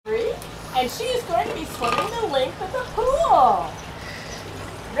And she is going to be swimming the length of the pool.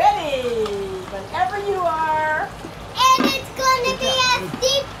 Ready, whenever you are. And it's going to be a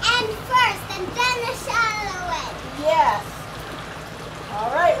deep end first and then a shallow end. Yes.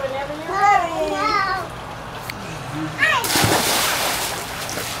 All right, whenever you're ready. No.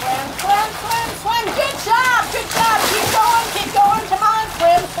 Swim, swim, swim, swim. Good job, good job. Keep going, keep going. Come on,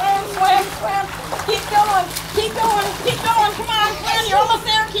 swim, swim, swim, swim. Keep going, keep going, keep going. Come on, swim. You're almost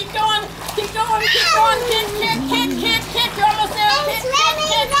there. Keep going, keep going, keep going. Kick, kick, kick, kick, kick. You're almost there. Kick, kick,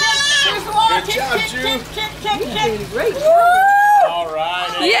 kick, kick. Here's the wall. Kick, kick, kick, kick, kick, kick. Great. Woo! All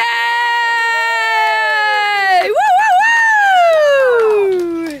right. Yeah.